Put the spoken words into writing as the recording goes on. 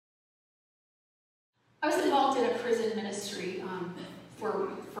I was involved in a prison ministry for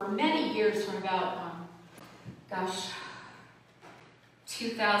many years, from about,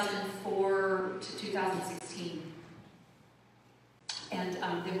 2004 to 2016. And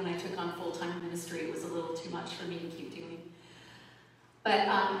then when I took on full-time ministry, it was a little too much for me to keep doing. But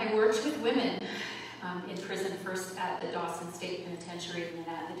I worked with women in prison, first at the Dawson State Penitentiary and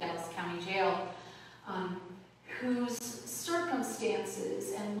then at the Dallas County Jail, whose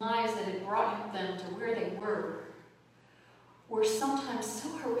circumstances and lives that had brought them to where they were sometimes so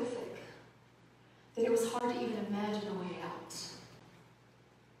horrific that it was hard to even imagine a way out.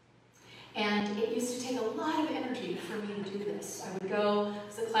 And it used to take a lot of energy for me to do this. I would go,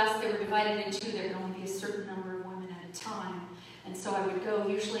 as a class they were divided into, there could only be a certain number of women at a time. And so I would go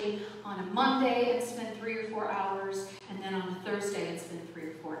usually on a Monday and spend 3 or 4 hours, and then on a Thursday and spend 3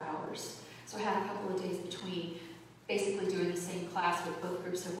 or 4 hours. So I had a couple of days between, basically doing the same class with both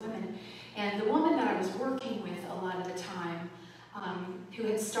groups of women. And the woman that I was working with a lot of the time, who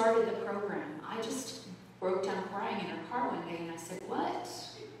had started the program, I just broke down crying in her car one day, and I said, "What?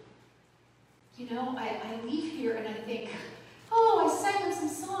 You know, I leave here and I think, oh, I sang them some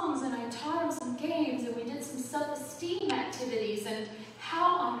songs and I taught them some games and we did some self-esteem activities, and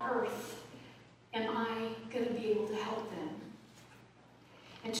how on earth am I going to be able to help them?"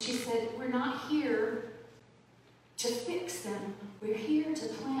 And she said, "We're not here to fix them. We're here to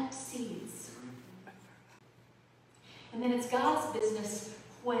plant seeds. And then it's God's business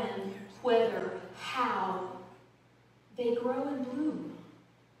when, whether, how they grow and bloom.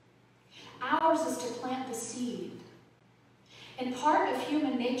 Ours is to plant the seed. And part of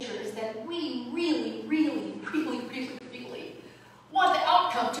human nature is that we really, really, really, really, really want the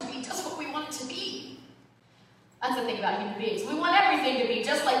outcome to be just what we want it to be. That's the thing about human beings. We want everything to be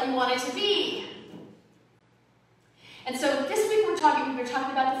just like we want it to be. And so this week we were talking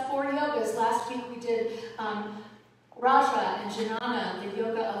about the 4 yogas. Last week we did Raja and Jnana, the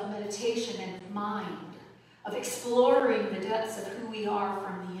yoga of meditation and of mind, of exploring the depths of who we are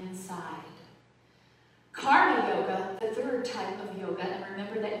from the inside. Karma yoga, the third type of yoga, and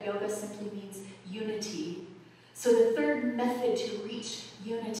remember that yoga simply means unity. So the third method to reach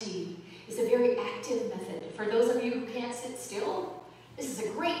unity is a very active method. For those of you who can't sit still, this is a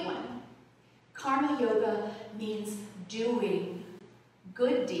great one. Karma yoga means doing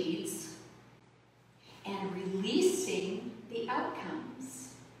good deeds and releasing the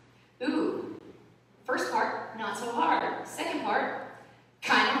outcomes. Ooh, first part, not so hard. Second part,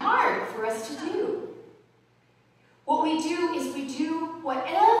 kind of hard for us to do. What we do is we do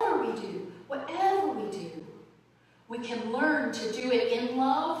whatever we do, we can learn to do it in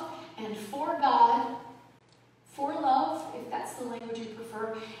love and for God, for love, if that's the language you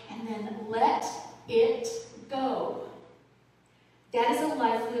prefer, and then let it go. That is a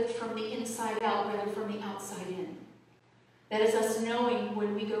life lived from the inside out rather from the outside in. That is us knowing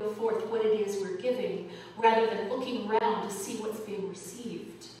when we go forth what it is we're giving rather than looking around to see what's being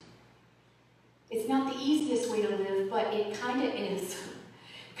received. It's not the easiest way to live, but it kind of is,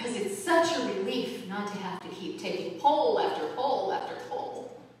 because it's such a relief not to have to keep taking poll after poll after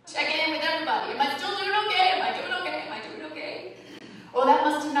poll. Checking in with everybody. Am I still doing okay? Am I doing okay? Am I doing okay? Oh, that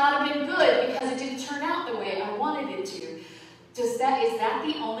must have not have been good because it didn't turn out the way I wanted it to. Is that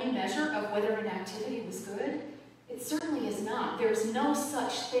the only measure of whether an activity was good? It certainly is not. There's no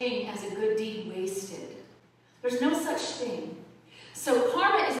such thing as a good deed wasted. There's no such thing. So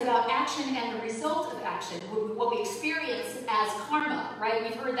karma is about action and the result of action, what we experience as karma, right?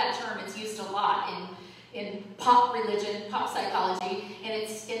 We've heard that term. It's used a lot in pop religion, pop psychology, and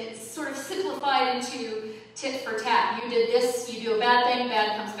it's sort of simplified into tit for tat. You did this, you do a bad thing,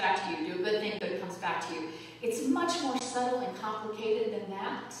 bad comes back to you. You do a good thing, good comes back to you. It's much more subtle and complicated than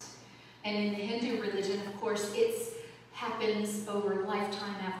that. And in the Hindu religion, of course, it happens over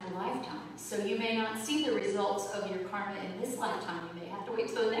lifetime after lifetime. So you may not see the results of your karma in this lifetime. You may have to wait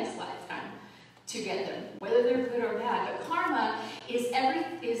till the next lifetime to get them, whether they're good or bad. But karma is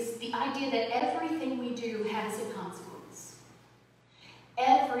the idea that everything we do has a consequence.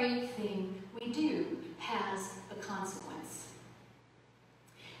 Everything we do has a consequence.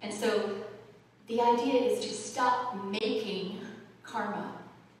 And so the idea is to stop making karma,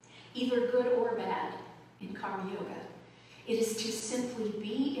 either good or bad, in karma yoga. It is to simply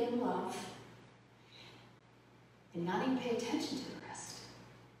be in love and not even pay attention to the rest.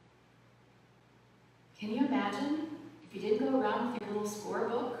 Can you imagine if you didn't go around with your little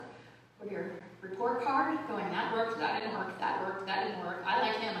scorebook or your report card going, that worked, that didn't work, that worked, that didn't work, I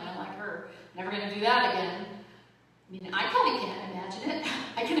like him, I don't like her, never going to do that again. I mean, I kind of can't imagine it.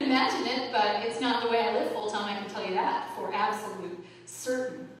 I can imagine it, but it's not the way I live full time, I can tell you that for absolute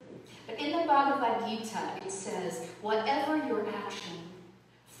certain. But in the Bhagavad Gita, it says, whatever your action,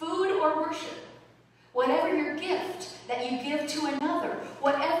 food or worship, whatever your gift that you give to another,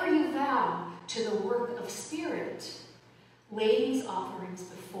 whatever you vow to the work of spirit, lay these offerings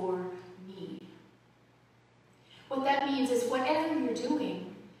before me. What that means is whatever you're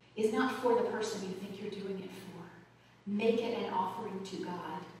doing is not for the person you think you're doing it for. Make it an offering to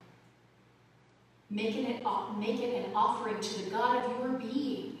God. Make it an offering to the God of your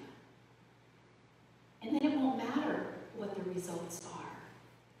being. And then it won't matter what the results are.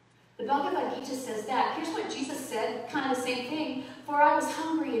 The Bhagavad Gita says that. Here's what Jesus said, kind of the same thing. For I was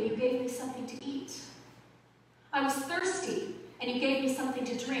hungry and you gave me something to eat. I was thirsty and you gave me something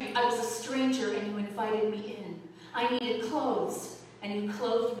to drink. I was a stranger and you invited me in. I needed clothes and you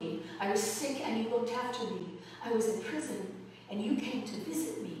clothed me. I was sick and you looked after me. I was in prison and you came to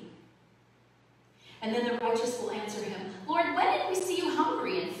visit me. And then the righteous will answer him, Lord, when did we see you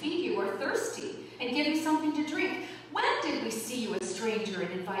hungry and feed you, or thirsty and give you something to drink? When did we see you a stranger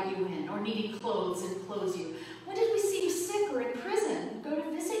and invite you in, or needing clothes and clothe you? When did we see you sick or in prison and go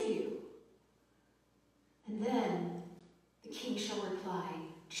to visit you? And then the king shall reply,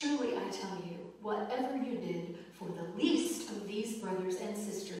 truly I tell you, whatever you did for the least of these brothers and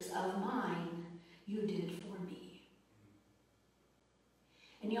sisters of mine, you did for me.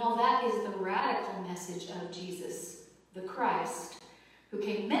 And y'all, that is the radical message of Jesus, the Christ, who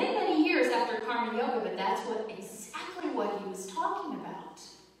came many, many years after Karma Yoga, but that's exactly what he was talking about.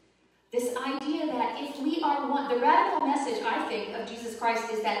 This idea that if we are one, the radical message, I think, of Jesus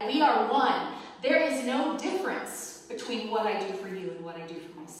Christ is that we are one. There is no difference between what I do for you and what I do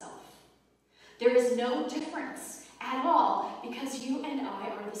for myself. There is no difference at all, because you and I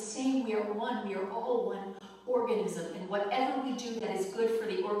are the same. We are one. We are all one organism, and whatever we do that is good for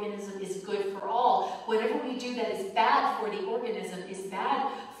the organism is good for all. Whatever we do that is bad for the organism is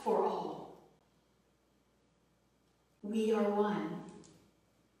bad for all. We are one.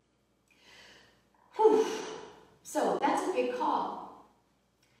 Whew. So that's a big call.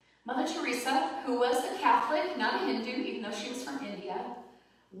 Mother Teresa, who was a Catholic, not a Hindu, even though she was from India,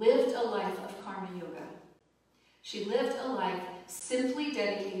 lived a life of Karma Yoga. She lived a life simply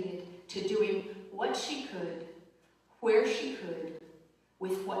dedicated to doing what she could, where she could,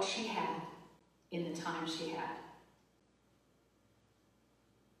 with what she had, in the time she had.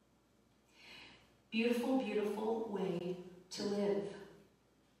 Beautiful, beautiful way to live.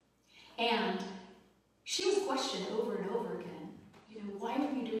 And she was questioned over and over again. Why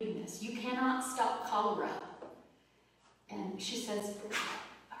are you doing this? You cannot stop cholera. And she says,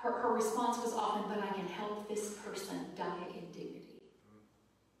 her response was often, but I can help this person die in dignity.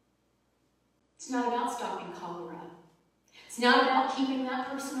 It's not about stopping cholera. It's not about keeping that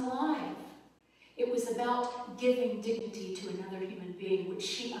person alive. It was about giving dignity to another human being, which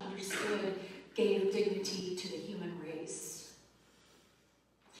she understood gave dignity to the human race.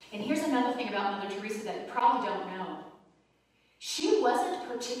 And here's another thing about Mother Teresa that you probably don't know. She wasn't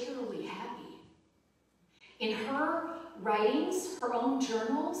particularly happy. In her writings, her own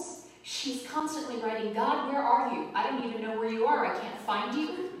journals, she's constantly writing, God, where are you? I don't even know where you are. I can't find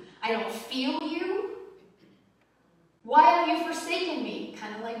you. I don't feel you. Why have you forsaken me?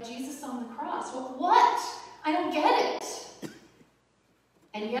 Kind of like Jesus on the cross. Well, what? I don't get it.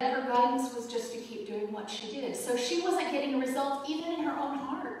 And yet her guidance was just to keep doing what she did. So she wasn't getting a result even in her own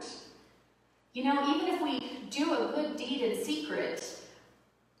heart. Even if we do a good deed in secret,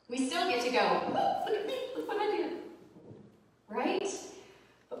 we still get to go, look at me, look what I did. Right?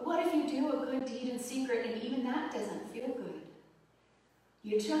 But what if you do a good deed in secret and even that doesn't feel good?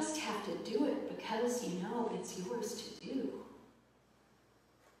 You just have to do it because you know it's yours to do.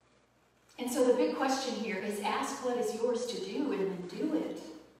 And so the big question here is ask what is yours to do and then do it.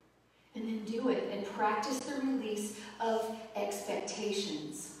 And then do it and practice the release of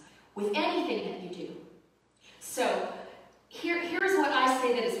expectations with anything that you do. So here's what I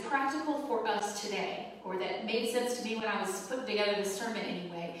say that is practical for us today, or that made sense to me when I was putting together this sermon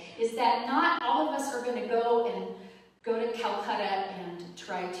anyway, is that not all of us are going to go to Calcutta and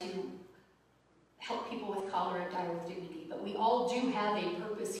try to help people with cholera die with dignity. But we all do have a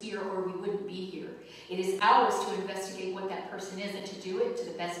purpose here, or we wouldn't be here. It is ours to investigate what that person is and to do it to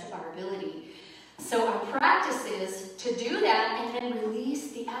the best of our ability. So our practice is to do that and then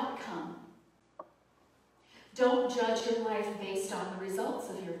release the outcome. Don't judge your life based on the results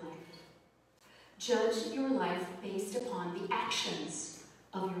of your life. Judge your life based upon the actions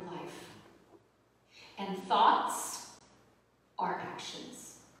of your life. And thoughts are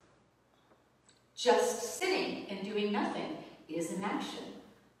actions. Just sitting and doing nothing is an action.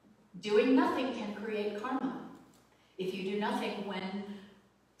 Doing nothing can create karma. If you do nothing when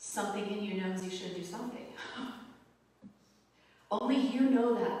Something in you knows you should do something. Only you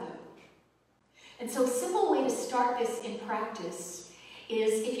know that, though. And so a simple way to start this in practice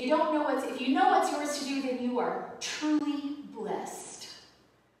is if you know what's yours to do, then you are truly blessed.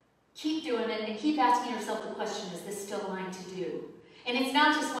 Keep doing it and keep asking yourself the question, is this still mine to do? And it's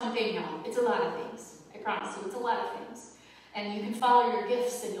not just one thing, y'all. It's a lot of things. I promise you, it's a lot of things. And you can follow your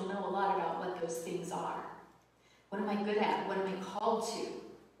gifts and you'll know a lot about what those things are. What am I good at? What am I called to?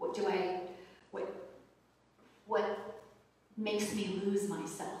 What makes me lose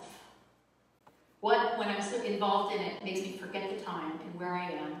myself? What, when I'm so involved in it, makes me forget the time and where I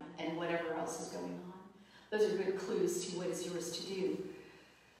am and whatever else is going on? Those are good clues to what is yours to do.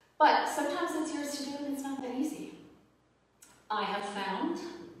 But sometimes it's yours to do and it's not that easy. I have found,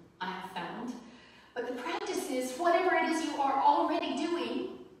 but the practice is whatever it is you are already doing,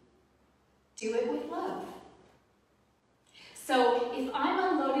 do it with love. So if I'm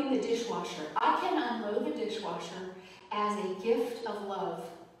unloading the dishwasher, I can unload the dishwasher as a gift of love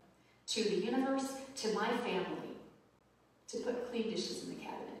to the universe, to my family, to put clean dishes in the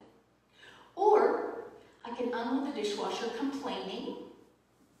cabinet. Or I can unload the dishwasher complaining.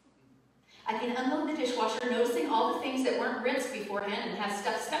 I can unload the dishwasher noticing all the things that weren't rinsed beforehand and have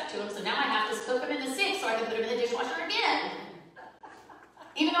stuff stuck to them, so now I have to soak them in the sink so I can put them in the dishwasher again.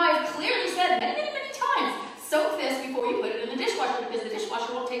 Even though I've clearly said many, many, many times, soak this before you put it in the dishwasher because the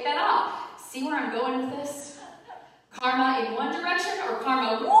dishwasher won't take that off. See where I'm going with this? Karma in one direction or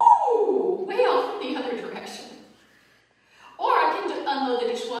karma, woo, way off in the other direction. Or I can unload the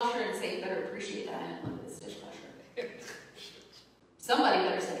dishwasher and say, you better appreciate that I unloaded this dishwasher. Somebody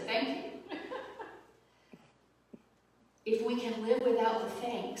better say thank you. If we can live without the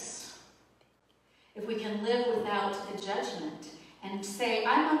thanks, if we can live without the judgment, and say,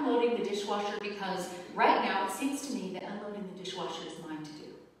 I'm unloading the dishwasher because right now it seems to me that unloading the dishwasher is mine to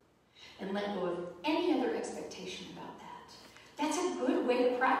do. And let go of any other expectation about that. That's a good way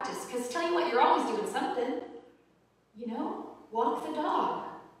to practice, because tell you what, you're always doing something. You know, walk the dog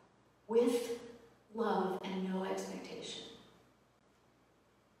with love and no expectation.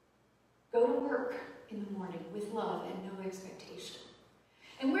 Go to work in the morning with love and no expectation.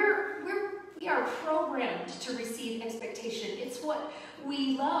 And we are programmed to receive expectation. It's what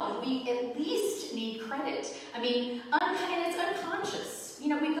we love. We at least need credit. I mean, and it's unconscious. You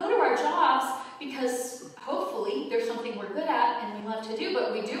know, we go to our jobs because hopefully there's something we're good at and we love to do,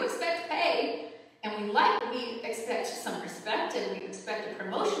 but we do expect pay, and we expect some respect, and we expect a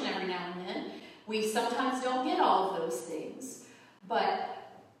promotion every now and then. We sometimes don't get all of those things, but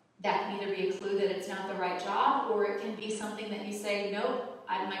that can either be a clue that it's not the right job, or it can be something that you say, nope,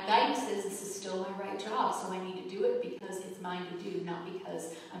 my guidance is this is still my right job, so I need to do it because it's mine to do, not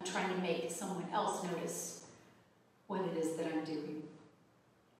because I'm trying to make someone else notice what it is that I'm doing.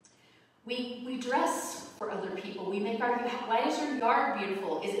 We dress for other people. We make our, why is your yard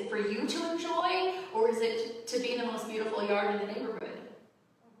beautiful? Is it for you to enjoy, or is it to be the most beautiful yard in the neighborhood?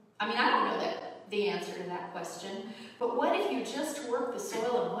 I mean, I don't know the answer to that question, but what if you just work the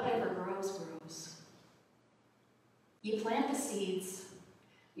soil and whatever grows, grows? You plant the seeds,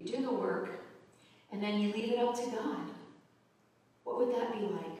 you do the work, and then you leave it up to God. What would that be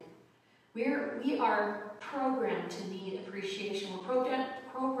like? We are programmed to need appreciation. We're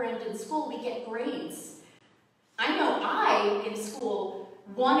programmed in school. We get grades. I know I, in school,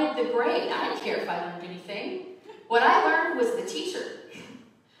 wanted the grade. I didn't care if I learned anything. What I learned was the teacher.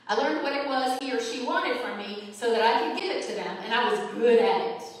 I learned what it was he or she wanted from me so that I could give it to them, and I was good at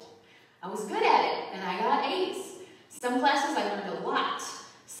it. I was good at it, and I got A's. Some classes I learned a lot.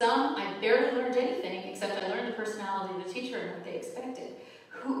 Some I barely learned anything, except I learned the personality of the teacher and what they expected.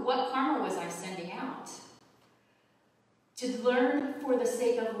 What karma was I sending out? To learn for the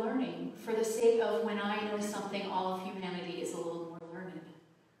sake of learning, for the sake of when I know something, all of humanity is a little more learned.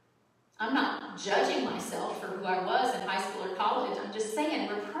 I'm not judging myself for who I was in high school or college. I'm just saying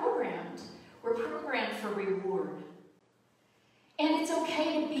we're programmed. We're programmed for reward. And it's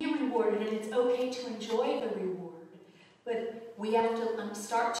okay to be rewarded, and it's okay to enjoy the reward. But we have to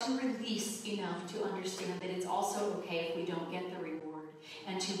start to release enough to understand that it's also okay if we don't get the reward.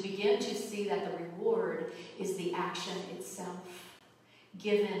 And to begin to see that the reward is the action itself,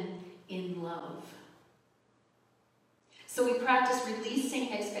 given in love. So we practice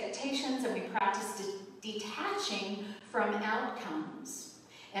releasing expectations, and we practice detaching from outcomes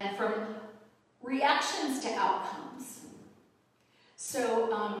and from reactions to outcomes.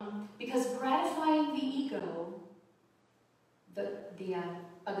 So, because gratifying the ego, the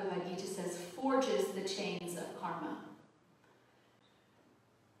Bhagavad Gita says, forges the chains of karma.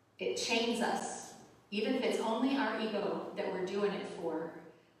 It chains us. Even if it's only our ego that we're doing it for,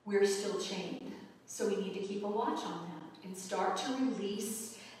 we're still chained. So we need to keep a watch on that and start to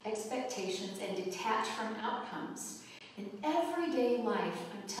release expectations and detach from outcomes. In everyday life,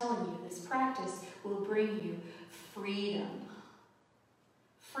 I'm telling you, this practice will bring you freedom.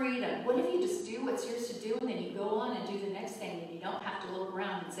 Freedom. What if you just do what's yours to do and then you go on and do the next thing and you don't have to look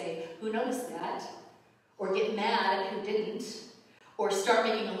around and say, who noticed that? Or get mad at who didn't? Or start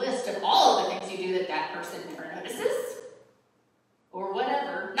making a list of all of the things you do that that person never notices? Or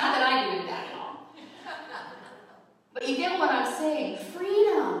whatever. Not that I do that at all. But you get what I'm saying.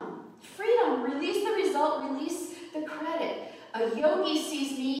 Freedom. Freedom. Release the result. Release the credit. A yogi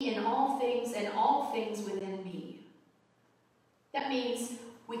sees me in all things and all things within me. That means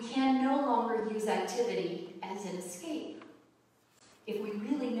we can no longer use activity as an escape. If we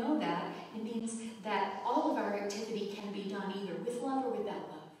really know that, it means that all of our activity can be done either with love or without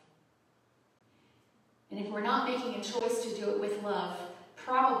love. And if we're not making a choice to do it with love,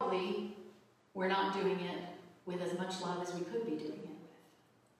 probably we're not doing it with as much love as we could be doing it with.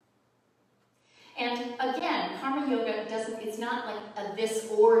 And again, karma yoga it's not like a this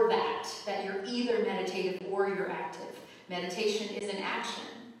or that you're either meditative or you're active. Meditation is an action.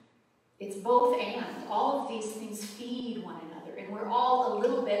 It's both and. All of these things feed one another, and we're all a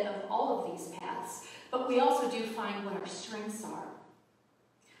little bit of all of these paths, but we also do find what our strengths are.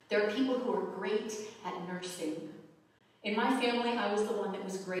 There are people who are great at nursing. In my family, I was the one that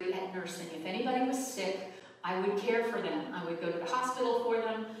was great at nursing. If anybody was sick, I would care for them. I would go to the hospital for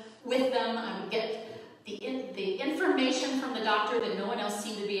them, with them. I would get the information from the doctor that no one else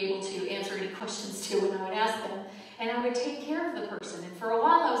seemed to be able to answer any questions to when I would ask them. And I would take care of the person. And for a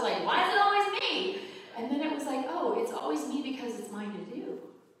while, I was like, why is it always me? And then it was like, oh, it's always me because it's mine to do.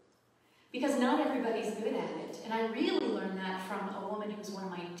 Because not everybody's good at it. And I really learned that from a woman who's one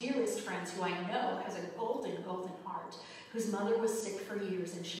of my dearest friends, who I know has a golden, golden heart, whose mother was sick for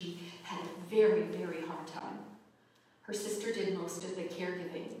years, and she had a very, very hard time. Her sister did most of the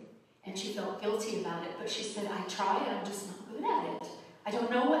caregiving, and she felt guilty about it, but she said, I tried, I'm just not good at it. I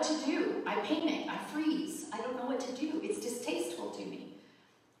don't know what to do. I panic, I freeze. I don't know what to do. It's distasteful to me.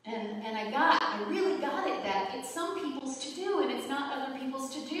 And I really got it that it's some people's to do and it's not other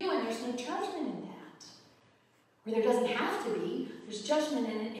people's to do, and there's no judgment in that. Or there doesn't have to be. There's judgment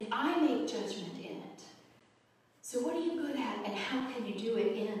in it if I make judgment in it. So what are you good at, and how can you do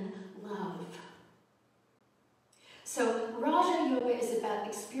it in love? So Raja Yoga is about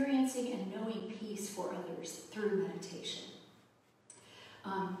experiencing and knowing peace for others through meditation.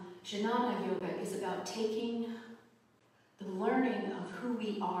 Jnana Yoga is about taking the learning of who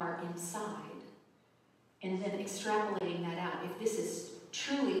we are inside and then extrapolating that out. If this is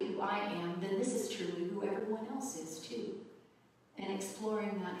truly who I am, then this is truly who everyone else is too. And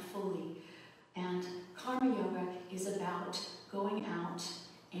exploring that fully. And Karma Yoga is about going out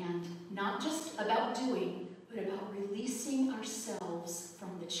and not just about doing, but about releasing ourselves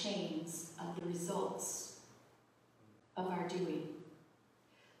from the chains of the results of our doing.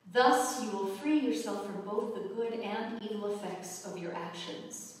 Thus, you will free yourself from both the good and evil effects of your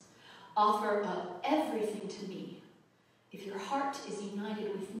actions. Offer up everything to me. If your heart is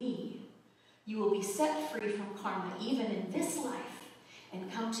united with me, you will be set free from karma even in this life and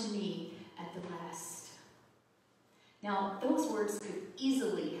come to me at the last. Now, those words could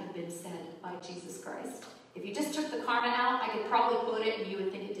easily have been said by Jesus Christ. If you just took the karma out, I could probably quote it and you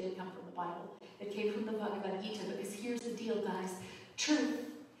would think it didn't come from the Bible. It came from the Bhagavad Gita, because here's the deal, guys. Truth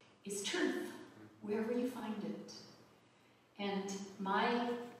is truth, wherever you find it. And my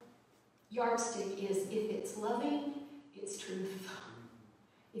yardstick is, if it's loving, it's truth.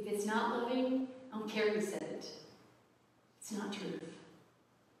 If it's not loving, I don't care who said it. It's not truth.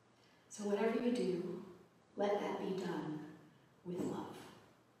 So whatever you do, let that be done with love.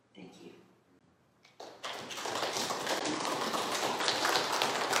 Thank you.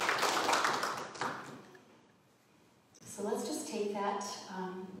 So let's just take that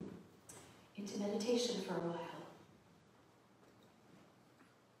into meditation for a while.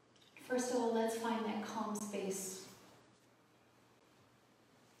 First of all, let's find that calm space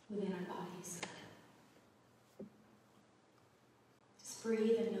within our bodies. Just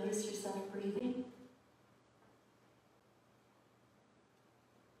breathe and notice yourself breathing.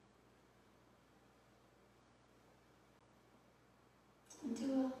 And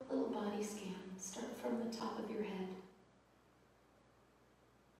do a little body scan. Start from the top of your head.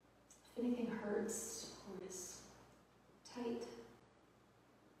 If anything hurts or is tight,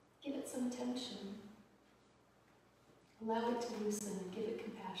 give it some attention. Allow it to loosen and give it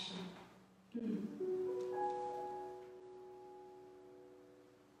compassion.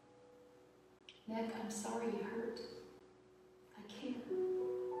 Neck, I'm sorry you hurt. I care.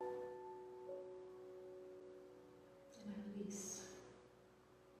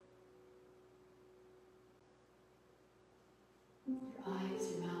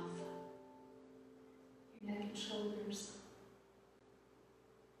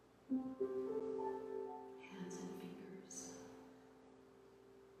 hands and fingers.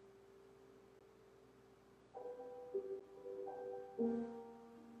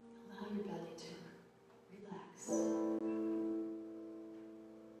 Allow your belly to relax.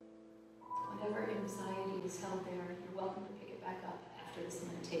 Whatever anxiety is held there, you're welcome to pick it back up after this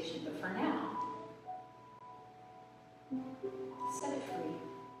meditation. But for now, set it free.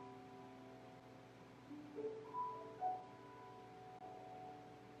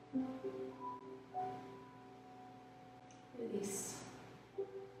 Release and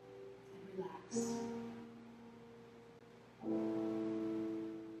relax.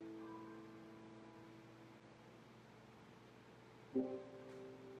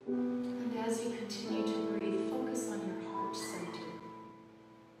 And as you continue to breathe, focus on your heart center.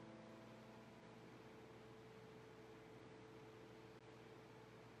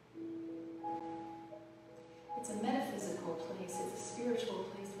 It's a metaphysical place, it's a spiritual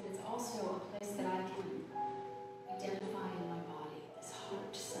place, but it's also a place that I can identify in my body, this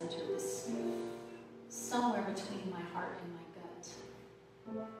heart center, this somewhere between my heart and my gut.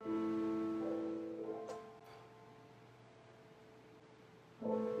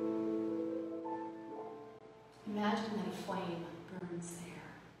 Imagine that a flame burns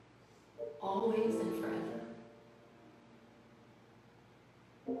there, always and forever.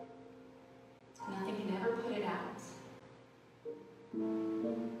 Nothing can ever put it out.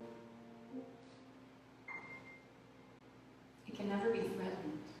 It can never be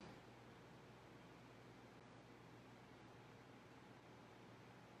threatened.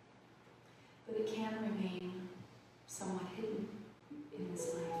 But it can remain somewhat hidden in this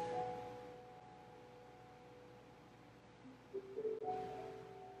life.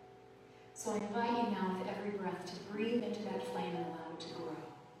 So I invite you now with every breath to breathe into that flame and allow it to grow.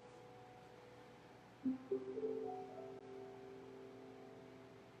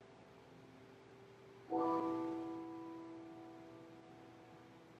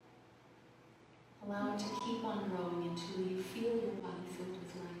 Allow it to keep on growing until you feel your body filled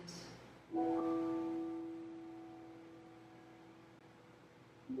with light.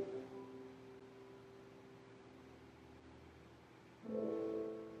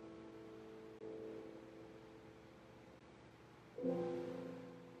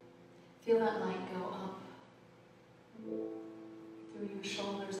 Feel that light go up through your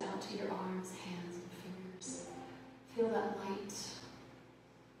shoulders, out to your arms, hands, and fingers. Feel that light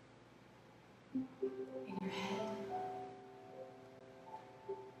in your head.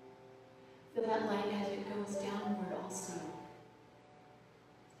 Feel that light as it goes downward also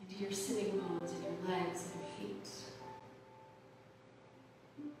into your sitting bones and your legs and your feet.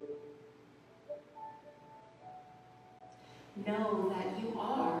 Know that you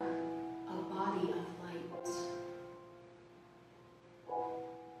are a body of light.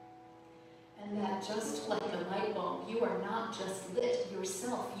 And that just like a light bulb, you are not just lit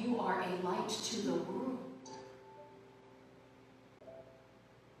yourself, you are a light to the world.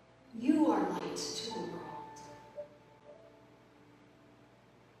 You are light to the world.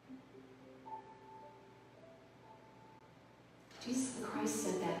 Jesus Christ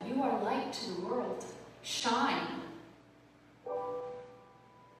said that. You are light to the world. Shine.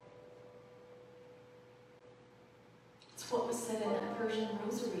 It's what was said in that Persian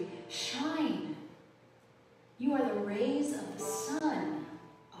rosary. Shine. You are the rays of the sun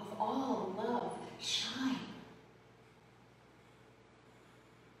of all love. Shine.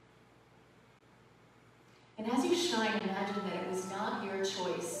 And as you shine, imagine that it was not your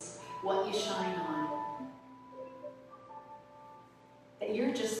choice what you shine on. That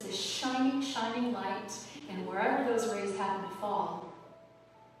you're just this shining, shining light, and wherever those rays happen to fall,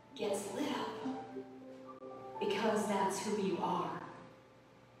 gets lit up. Because that's who you are.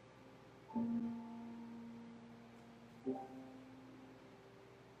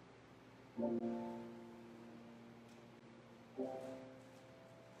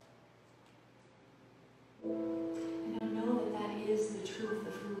 And I know that that is the truth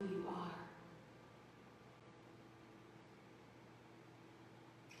of who you are.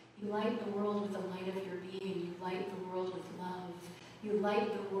 You light the world with the light of your being. You light the world with love. You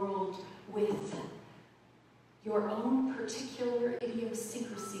light the world with your own particular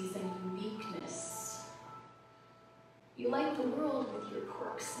idiosyncrasies and uniqueness. You light the world with your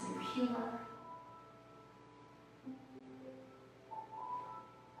quirks and your humor.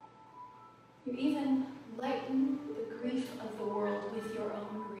 You even lighten the grief of the world with your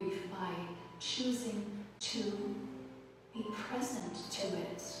own grief by choosing to be present to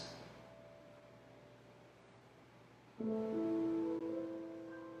it.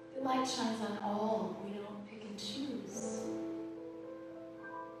 The light shines on all. We don't pick and choose.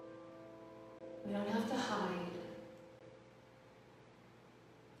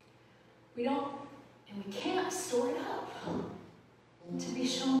 We don't, and we can't store it up to be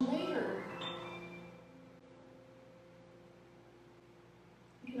shown later.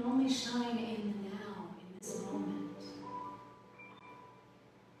 We can only shine in the now, in this moment.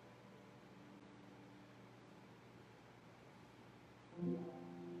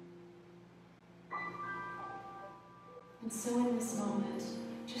 And so in this moment,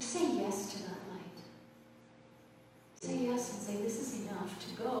 just say yes to that light. Say yes and say, this is enough. To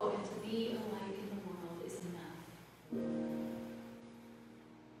go and to be a light in the world is enough.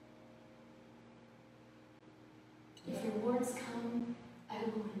 If rewards come, I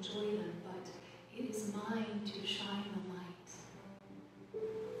will enjoy them, but it is mine to shine the light.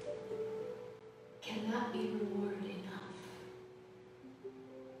 Can that be reward enough?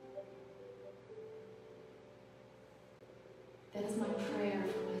 That is my prayer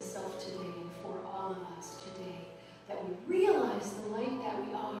for myself today and for all of us today, that we realize the light that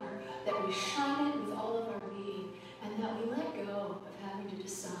we are, that we shine it with all of our being, and that we let go of having to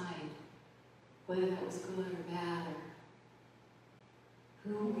decide whether that was good or bad,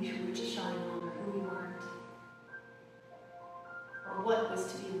 or who we were to shine on or who we weren't, or what was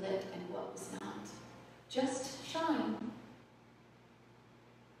to be lit and what was not. Just shine.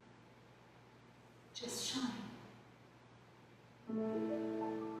 Just shine. And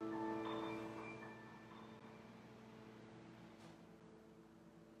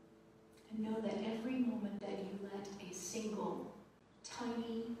know that every moment that you let a single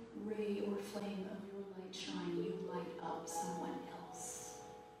tiny ray or flame of your light shine, you light up someone else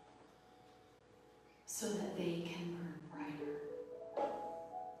so that they can burn brighter.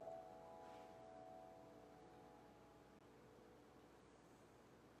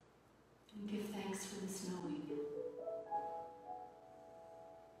 And give thanks for this knowing.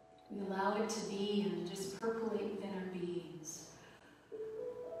 We allow it to be and to just percolate within our beings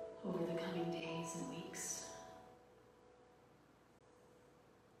over the coming days and weeks.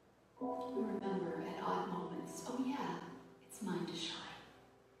 We remember at odd moments, oh yeah, it's mine to shine.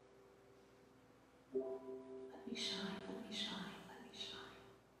 Let me shine.